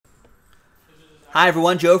Hi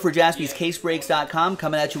everyone, Joe for JASPY'S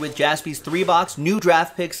coming at you with Jaspy's 3-box new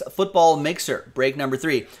draft picks football mixer, break number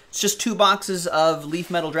 3. It's just 2 boxes of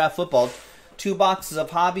Leaf Metal Draft football, 2 boxes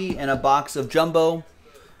of Hobby, and a box of Jumbo,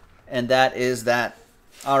 and that is that.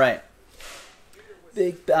 All right.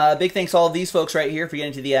 Big thanks to all of these folks right here for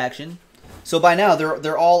getting to the action. So by now,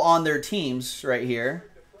 they're all on their teams right here.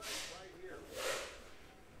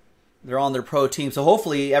 They're on their pro team, so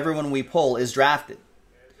hopefully everyone we pull is drafted.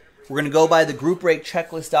 We're going to go by the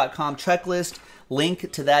groupbreakchecklist.com checklist.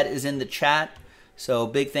 Link to that is in the chat. So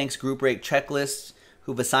big thanks, Group Break Checklists,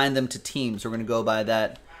 who've assigned them to teams. We're going to go by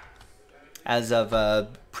that. As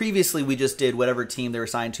of previously, we just did whatever team they were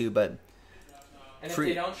assigned to, but and if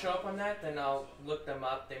they don't show up on that, then I'll look them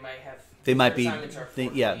up. They might have. They might be.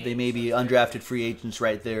 They may be undrafted free agents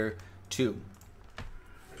right there too.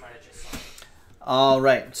 They might have just signed. All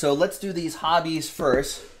right, so let's do these hobbies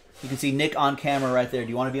first. You can see Nick on camera right there. Do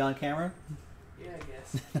you want to be on camera? Yeah, I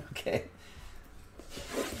guess. Okay.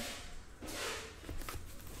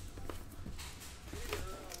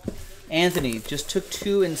 Anthony just took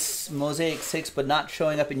 2 in Mosaic 6, but not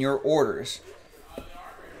showing up in your orders.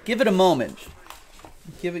 Give it a moment.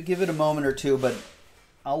 Give it a moment or two, but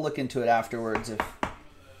I'll look into it afterwards.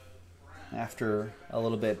 After a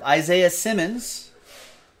little bit. Isaiah Simmons,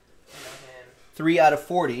 3 out of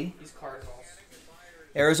 40. He's Cardinals.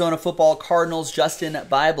 Arizona Football Cardinals, Justin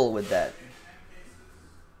Bible with that.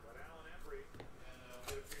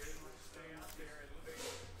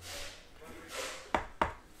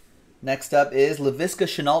 Next up is LaVisca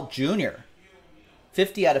Chenault Jr.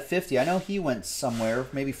 50 out of 50. I know he went somewhere,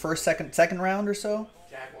 maybe first, second round or so.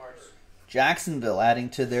 Jaguars. Jacksonville adding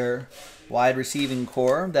to their wide receiving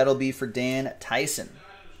core. That'll be for Dan Tyson.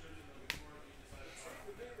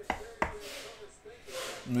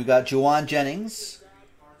 And we got Juwan Jennings.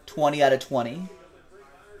 20 out of 20.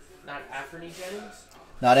 Not Anthony Jennings?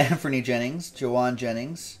 Not Anthony Jennings. Juwan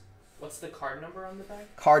Jennings. What's the card number on the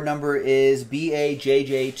back? Card number is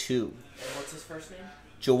BAJJ2. And what's his first name?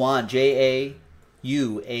 Juwan, J-A-U-A-N.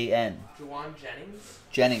 Juwan Jennings?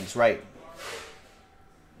 Jennings, right.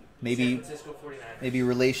 Maybe, San Francisco 49ers. maybe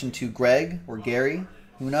relation to Greg or Gary.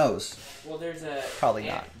 Who knows? Well, there's a... Probably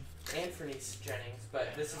not. Anthony Jennings,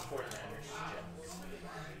 but this is 49ers Jennings.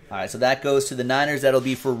 All right, so that goes to the Niners. That'll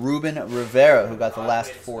be for Ruben Rivera, who got the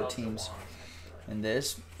last 4 teams in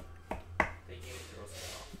this.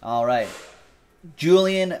 All right.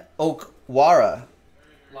 Julian Okwara.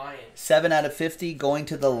 Lions. 7 out of 50, going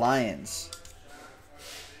to the Lions.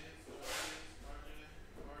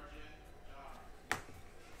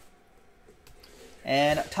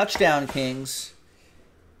 And Touchdown Kings,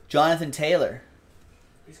 Jonathan Taylor.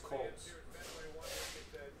 He's Colts.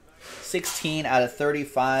 16 out of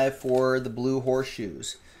 35 for the Blue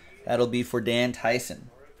Horseshoes. That'll be for Dan Tyson.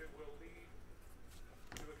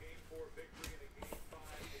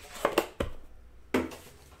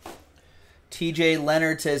 TJ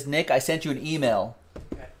Leonard says, Nick, I sent you an email.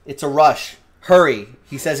 Okay. It's a rush. Hurry.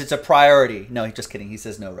 He says it's a priority. No, he's just kidding. He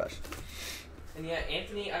says no rush. And yeah,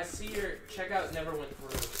 Anthony, I see your checkout never went through.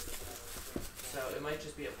 So it might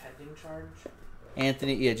just be a pending charge.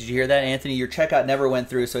 Anthony, yeah, did you hear that? Anthony, your checkout never went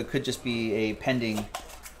through, so it could just be a pending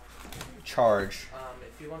charge.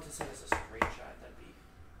 If you want to send us a screenshot, that'd be...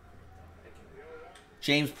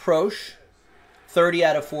 James Proche, 30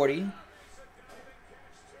 out of 40.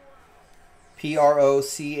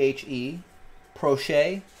 P-R-O-C-H-E.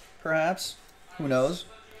 Proche, perhaps. Who knows?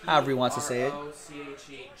 However he wants to say it.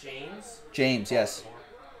 P-R-O-C-H-E. James? James, yes.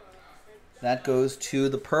 That goes to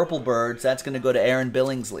the Purple Birds. That's going to go to Aaron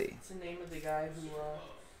Billingsley. What's the name of the guy who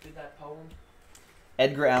did that poem?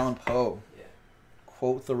 Edgar Allan Poe. Yeah.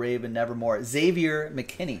 Quote the Raven nevermore. Xavier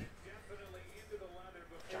McKinney.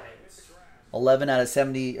 Giants. 11 out of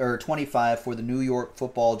 70 or 25 for the New York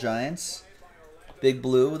Football Giants. Big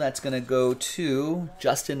Blue. That's going to go to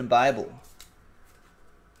Justin Bible.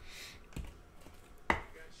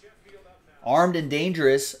 Armed and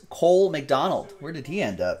Dangerous, Cole McDonald. Where did he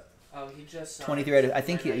end up? Oh, he just 23 out of, I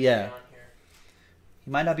think he, yeah. He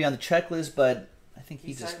might not be on the checklist, but I think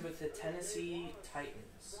he just signed with the Tennessee Titans.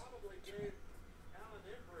 He's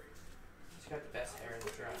got the best hair in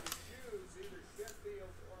the draft.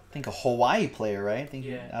 I think a Hawaii player, right? I think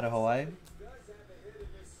out of Hawaii.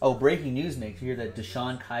 Oh, breaking news, Nick. You hear that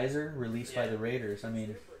Deshaun Kaiser released by the Raiders? I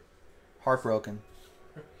mean, heartbroken.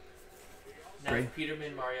 Now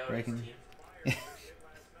Peterman Mariota's team.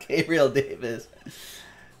 Gabriel Davis.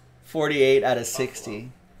 48 out of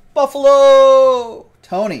 60. Buffalo!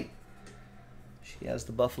 Tony. She has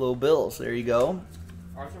the Buffalo Bills. There you go.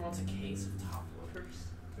 Arthur wants a case of top loaders.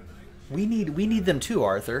 We need them too,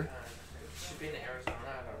 Arthur. Should be in Arizona.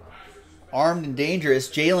 I don't know. Armed and dangerous,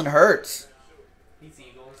 Jalen Hurts. These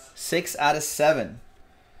Eagles. 6 out of 7.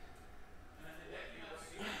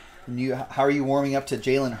 And how are you warming up to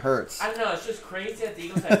Jalen Hurts? I don't know. It's just crazy that the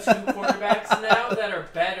Eagles have 2 quarterbacks now that are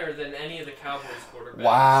better than any of the Cowboys quarterbacks.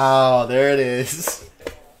 Wow, there it is.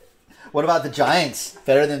 What about the Giants?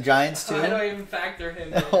 Better than Giants too? I don't even factor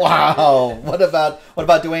him in. Wow. What about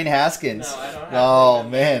Dwayne Haskins? No, I don't have Oh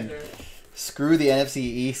him man. either. Screw the NFC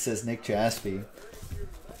East, says Nick Jaspy.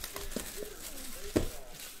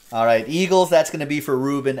 All right, Eagles, that's going to be for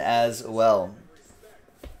Ruben as well.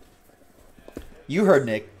 You heard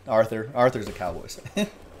Nick, Arthur. Arthur's a Cowboys.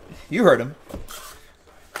 You heard him.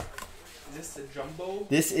 Is this the jumbo?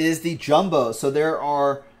 This is the jumbo. So there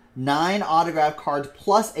are 9 autograph cards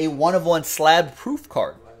plus a 1-of-1 slab proof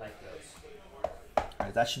card. I like those. All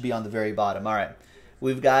right, that should be on the very bottom. All right.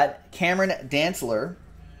 We've got Cameron Dantzler,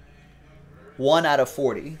 1 out of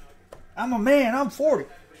 40. I'm a man. I'm 40.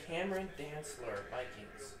 Cameron Dantzler,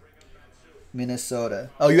 Vikings. Minnesota.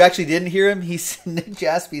 Oh, you actually didn't hear him? Nick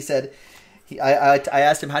Jaspy said, I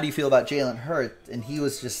asked him, how do you feel about Jalen Hurts? And he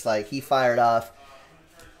was just like, he fired off.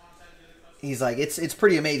 He's like, it's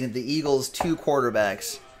pretty amazing. The Eagles' 2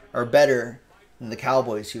 quarterbacks are better than the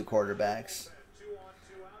Cowboys' 2 quarterbacks.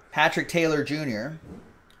 Patrick Taylor Jr.,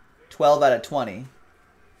 12 out of 20.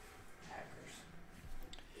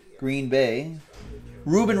 Green Bay.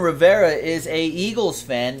 Ruben Rivera is a Eagles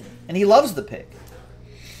fan, and he loves the pick.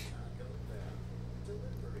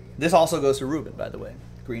 This also goes to Ruben, by the way.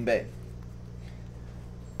 Green Bay.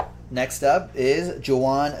 Next up is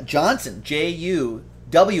Juwan Johnson.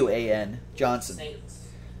 Juwan Johnson. Saints.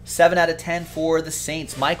 7 out of 10 for the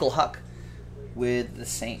Saints. Michael Huck with the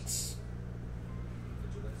Saints.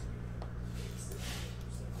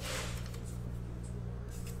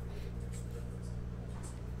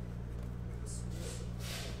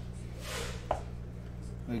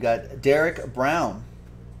 We got Derek Brown.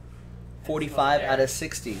 45 out of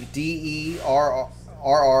 60. DERRICK.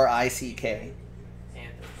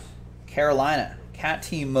 Panthers. Carolina. Cat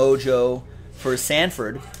Team Mojo for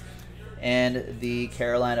Sanford and the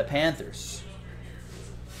Carolina Panthers.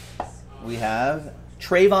 We have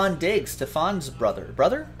Trayvon Diggs, Stefan's brother.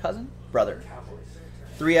 Brother? Cousin? Brother. Cowboys.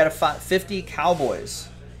 3 out of 50 Cowboys.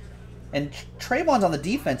 And Trayvon's on the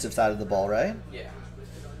defensive side of the ball, right? Yeah.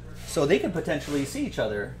 So they could potentially see each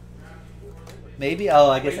other. Maybe. Oh,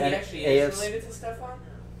 I guess Wait, he actually is AFC. related to Stefan?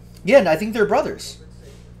 Yeah, and I think they're brothers.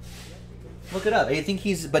 Look it up. I think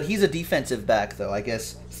he's a defensive back though. I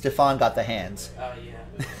guess Stefan got the hands. Oh,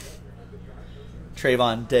 yeah.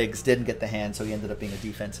 Trayvon Diggs didn't get the hands, so he ended up being a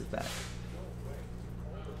defensive back.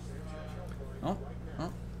 Oh.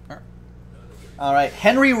 All right,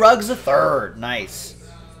 Henry Ruggs III. Nice.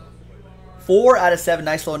 4 out of 7.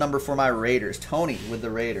 Nice low number for my Raiders. Tony with the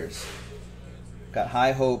Raiders. Got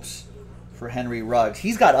high hopes for Henry Ruggs.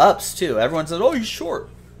 He's got ups, too. Everyone says, oh, he's short.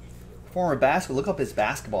 Former basketball. Look up his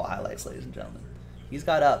basketball highlights, ladies and gentlemen. He's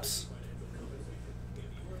got ups.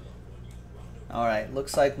 All right.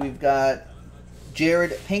 Looks like we've got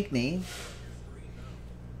Jared Pinkney.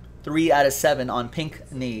 3 out of 7 on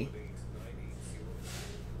Pinkney.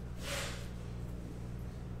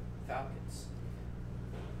 Falcons.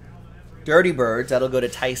 Dirty Birds. That'll go to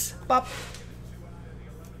Tice Pop.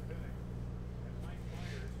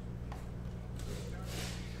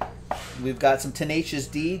 We've got some Tenacious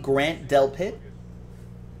D. Grant Delpit.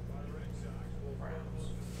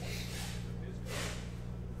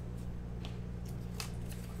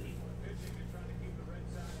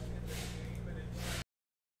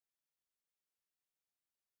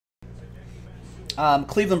 Browns.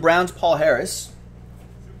 Cleveland Browns. Paul Harris.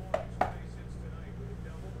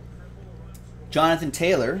 Jonathan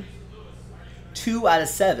Taylor. 2 out of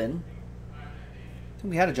 7. I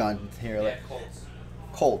think we had a Jonathan Taylor. Yeah, Colts.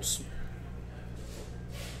 Colts.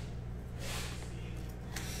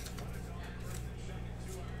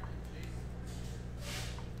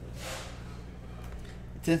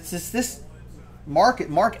 This Mark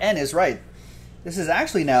N is right. This is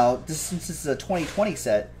actually now, since this is a 2020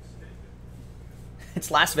 set,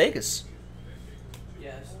 it's Las Vegas.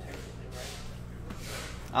 Yeah, that's technically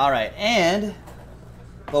right. All right, and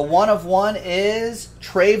the 1-of-1 is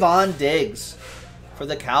Trayvon Diggs for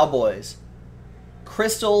the Cowboys.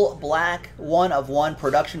 Crystal black 1-of-1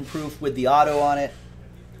 production proof with the auto on it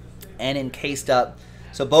and encased up.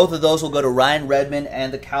 So both of those will go to Ryan Redmond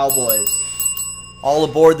and the Cowboys. All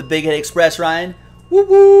aboard the Big Hit Express, Ryan. Woo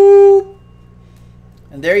woo!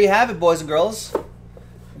 And there you have it, boys and girls.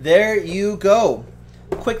 There you go.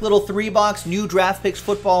 Quick little 3-box new draft picks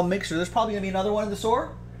football mixer. There's probably going to be another one in the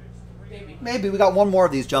store. Maybe. Maybe. We got one more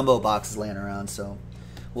of these jumbo boxes laying around, so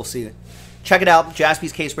we'll see. Check it out,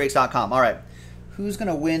 JASPY'sCaseBreaks.com. All right, who's going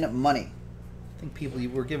to win money? I think people,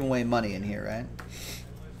 we're giving away money in here, right?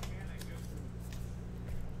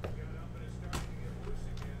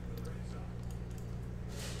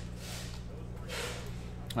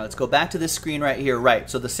 All right, let's go back to this screen right here. Right,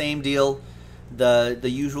 so the same deal, the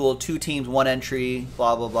usual 2 teams, 1 entry,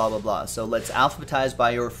 blah, blah, blah, blah, blah. So let's alphabetize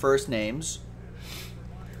by your first names.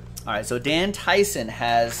 All right, so Dan Tyson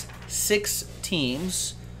has 6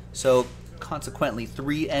 teams, so consequently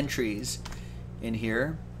 3 entries in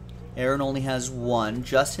here. Aaron only has 1.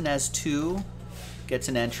 Justin has 2, gets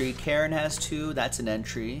an entry. Karen has 2, that's an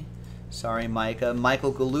entry. Sorry, Micah.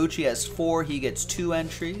 Michael Galucci has 4, he gets 2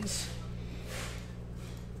 entries.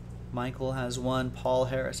 Michael has 1. Paul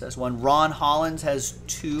Harris has 1. Ron Hollins has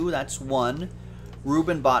 2. That's 1.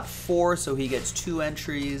 Ruben bought 4, so he gets 2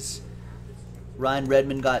 entries. Ryan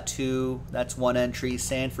Redmond got 2. That's 1 entry.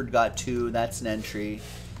 Sanford got 2. That's an entry.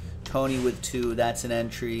 Tony with 2. That's an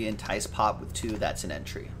entry. And Tice Pop with 2. That's an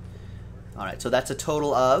entry. All right, so that's a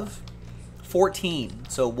total of 14.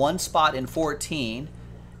 So 1 spot in 14.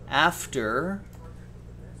 After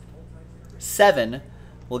 7,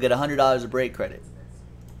 we'll get $100 of break credit.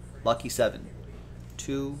 Lucky 7.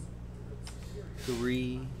 2,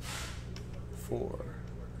 3, 4,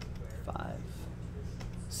 5,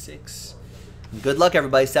 6. Good luck,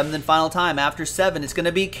 everybody. 7th and final time. After 7, it's going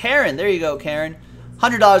to be Karen. There you go, Karen.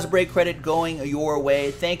 $100 of break credit going your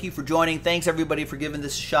way. Thank you for joining. Thanks, everybody, for giving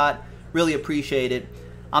this a shot. Really appreciate it.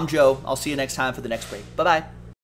 I'm Joe. I'll see you next time for the next break. Bye-bye.